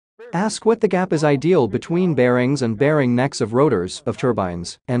Ask what the gap is ideal between bearings and bearing necks of rotors of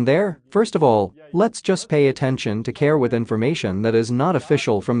turbines. And there, first of all, let's just pay attention to care with information that is not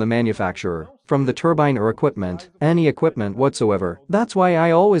official from the manufacturer, from the turbine or equipment, any equipment whatsoever. That's why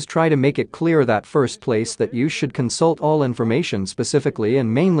I always try to make it clear that first place that you should consult all information specifically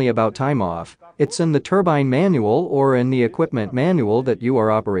and mainly about time off. It's in the turbine manual or in the equipment manual that you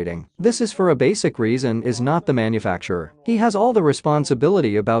are operating. This is for a basic reason is not the manufacturer. He has all the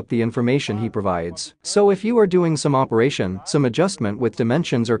responsibility about the information he provides. So if you are doing some operation, some adjustment with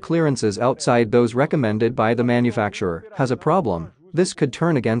dimensions or clearances outside those recommended by the manufacturer, has a problem, this could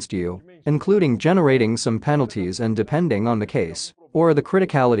turn against you, including generating some penalties and depending on the case, or the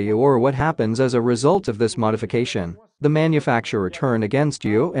criticality or what happens as a result of this modification, the manufacturer turn against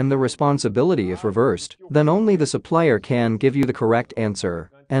you and the responsibility if reversed, then only the supplier can give you the correct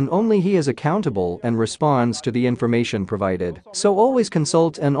answer, and only he is accountable and responds to the information provided. So always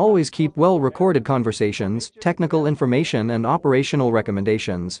consult and always keep well-recorded conversations, technical information and operational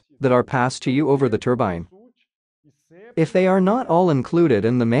recommendations that are passed to you over the turbine. If they are not all included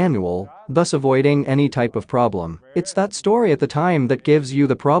in the manual, thus avoiding any type of problem, it's that story at the time that gives you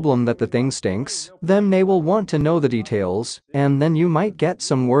the problem that the thing stinks, then they will want to know the details, and then you might get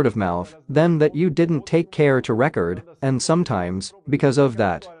some word of mouth, then that you didn't take care to record, and sometimes, because of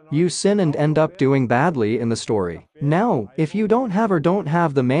that, you sin and end up doing badly in the story. Now, if you don't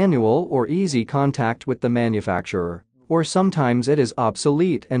have the manual or easy contact with the manufacturer, or sometimes it is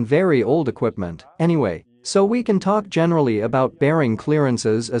obsolete and very old equipment, anyway. So we can talk generally about bearing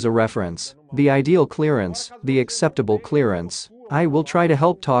clearances as a reference, the ideal clearance, the acceptable clearance. I will try to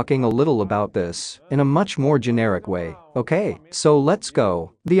help talking a little about this in a much more generic way. Okay, so let's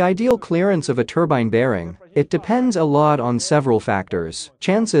go. The ideal clearance of a turbine bearing, it depends a lot on several factors.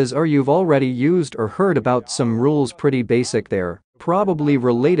 Chances are you've already used or heard about some rules pretty basic there, probably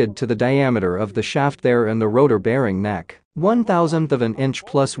related to the diameter of the shaft there in the rotor bearing neck. 1/1000th of an inch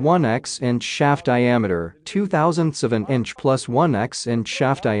plus 1x inch shaft diameter, 2/1000ths of an inch plus 1x inch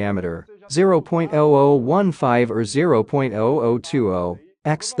shaft diameter, 0.0015 or 0.0020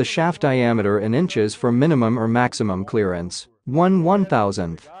 x the shaft diameter in inches for minimum or maximum clearance,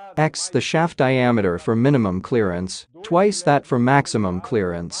 1/1000th x the shaft diameter for minimum clearance, twice that for maximum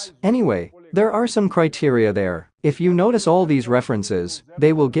clearance. Anyway, there are some criteria there. If you notice all these references,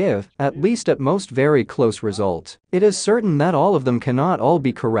 they will give, at least at most, very close results. It is certain that all of them cannot all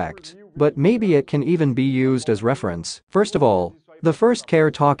be correct, but maybe it can even be used as reference. First of all, the first care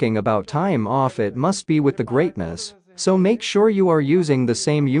talking about time off, it must be with the greatness, so make sure you are using the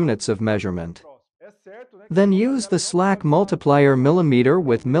same units of measurement. Then use the slack multiplier millimeter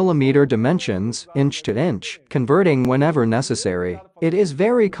with millimeter dimensions, inch to inch, converting whenever necessary. It is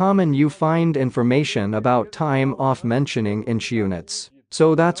very common you find information about time off mentioning inch units.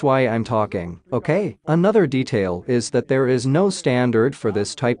 So that's why I'm talking, okay? Another detail is that there is no standard for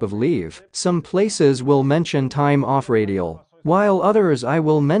this type of leave. Some places will mention time off radial, while others I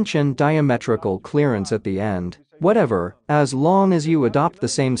will mention diametrical clearance at the end. Whatever, as long as you adopt the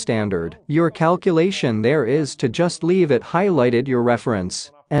same standard, your calculation there is to just leave it highlighted your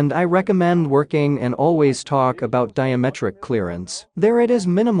reference. And I recommend working and always talk about diametric clearance. There it is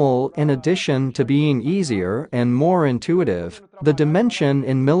minimal in addition to being easier and more intuitive. The dimension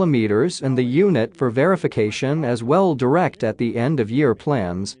in millimeters and the unit for verification as well direct at the end of year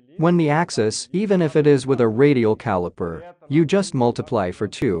plans. When the axis, even if it is with a radial caliper, you just multiply for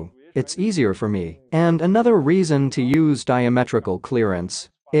 2. It's easier for me. And another reason to use diametrical clearance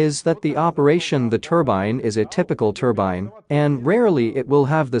is that the operation the turbine is a typical turbine, and rarely it will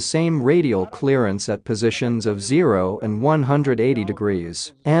have the same radial clearance at positions of 0 and 180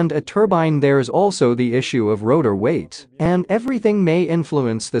 degrees. And a turbine there's also the issue of rotor weight, and everything may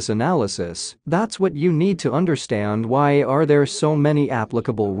influence this analysis. That's what you need to understand. Why are there so many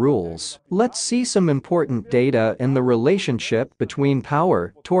applicable rules? Let's see some important data in the relationship between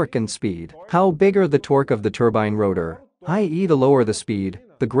power, torque and speed. How big are the torque of the turbine rotor? I.e. the lower the speed,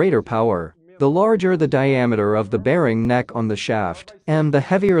 the greater power, the larger the diameter of the bearing neck on the shaft, and the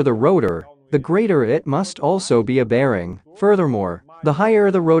heavier the rotor, the greater it must also be a bearing. Furthermore, the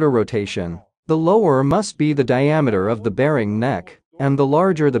higher the rotor rotation, the lower must be the diameter of the bearing neck, and the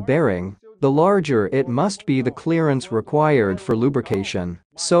larger the bearing, the larger it must be the clearance required for lubrication.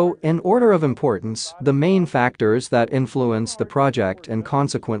 So, in order of importance, the main factors that influence the project and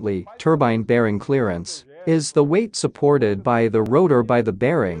consequently turbine bearing clearance is the weight supported by the rotor by the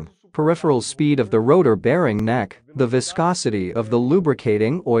bearing, peripheral speed of the rotor bearing neck, the viscosity of the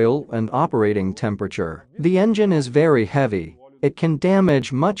lubricating oil and operating temperature. The engine is very heavy. It can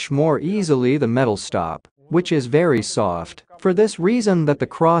damage much more easily the metal stop, which is very soft. For this reason that the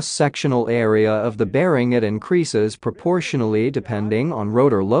cross-sectional area of the bearing it increases proportionally depending on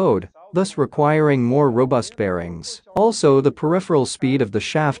rotor load, thus requiring more robust bearings. Also, the peripheral speed of the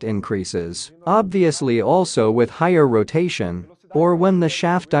shaft increases, obviously also with higher rotation, or when the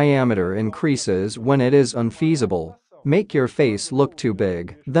shaft diameter increases when it is unfeasible. Make your face look too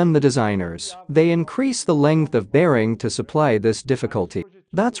big. Then the designers, they increase the length of bearing to supply this difficulty.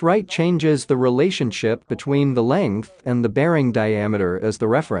 That's right, changes the relationship between the length and the bearing diameter as the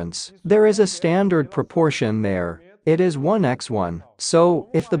reference. There is a standard proportion there. It is 1:1. So,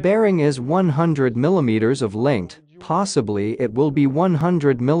 if the bearing is 100 millimeters of length, possibly it will be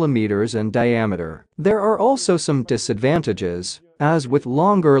 100 millimeters in diameter. There are also some disadvantages, as with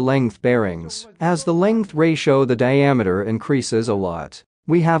longer length bearings. As the length ratio the diameter increases a lot,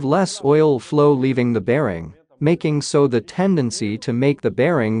 we have less oil flow leaving the bearing, making so the tendency to make the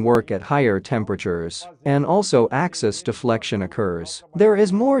bearing work at higher temperatures, and also axis deflection occurs. There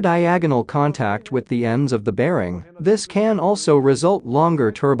is more diagonal contact with the ends of the bearing. This can also result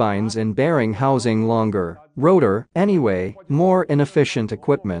longer turbines in bearing housing longer rotor, anyway, more inefficient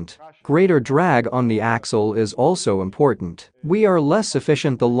equipment. Greater drag on the axle is also important. We are less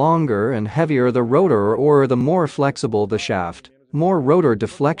efficient the longer and heavier the rotor or the more flexible the shaft. More rotor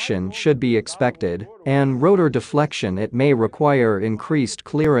deflection should be expected, and rotor deflection it may require increased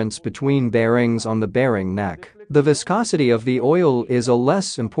clearance between bearings on the bearing neck. The viscosity of the oil is a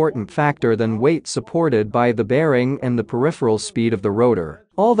less important factor than weight supported by the bearing and the peripheral speed of the rotor,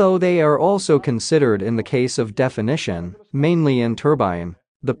 although they are also considered in the case of definition, mainly in turbine.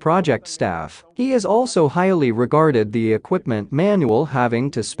 The project staff, he is also highly regarded the equipment manual having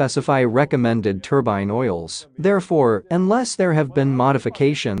to specify recommended turbine oils. Therefore, unless there have been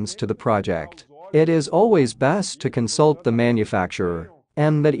modifications to the project, it is always best to consult the manufacturer,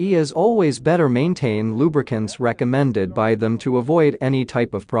 and that he is always better maintain lubricants recommended by them to avoid any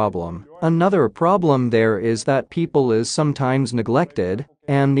type of problem. Another problem there is that people is sometimes neglected,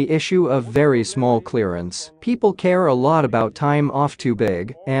 and the issue of very small clearance. People care a lot about time off too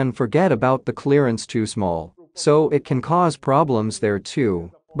big and forget about the clearance too small. So it can cause problems there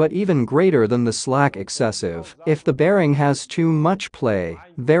too. But even greater than the slack excessive, if the bearing has too much play,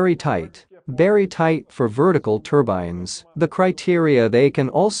 very tight for vertical turbines. The criteria they can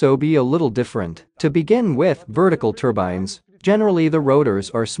also be a little different. To begin with, vertical turbines, generally the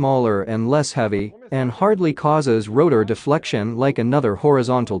rotors are smaller and less heavy, and hardly causes rotor deflection like another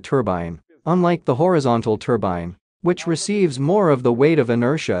horizontal turbine. Unlike the horizontal turbine, which receives more of the weight of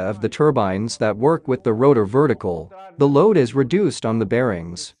inertia of the turbines that work with the rotor vertical, the load is reduced on the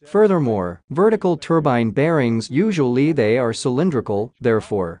bearings. Furthermore, vertical turbine bearings usually they are cylindrical,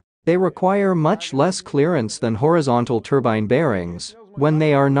 therefore, they require much less clearance than horizontal turbine bearings when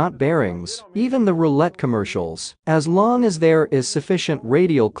they are not bearings. Even the roulette commercials, as long as there is sufficient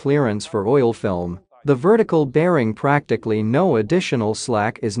radial clearance for oil film, the vertical bearing practically no additional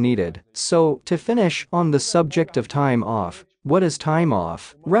slack is needed. So, to finish on the subject of time off, what is time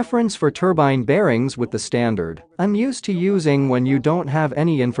off? Reference for turbine bearings with the standard I'm used to using when you don't have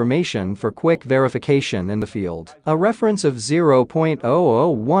any information for quick verification in the field. A reference of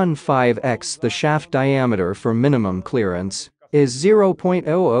 0.0015x the shaft diameter for minimum clearance is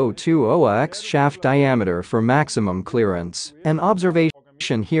 0.0020x shaft diameter for maximum clearance. An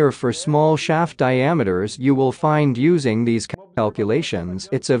observation here for small shaft diameters you will find using these calculations,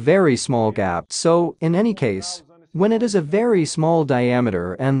 it's a very small gap. So, in any case, when it is a very small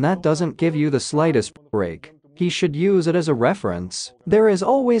diameter and that doesn't give you the slightest break, he should use it as a reference. There is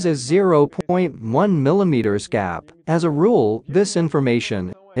always a 0.1 millimeters gap. As a rule, this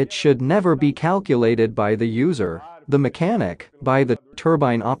information, it should never be calculated by the user, the mechanic, by the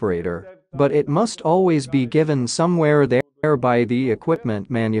turbine operator, but it must always be given somewhere there by the equipment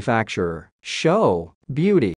manufacturer. Show, beauty.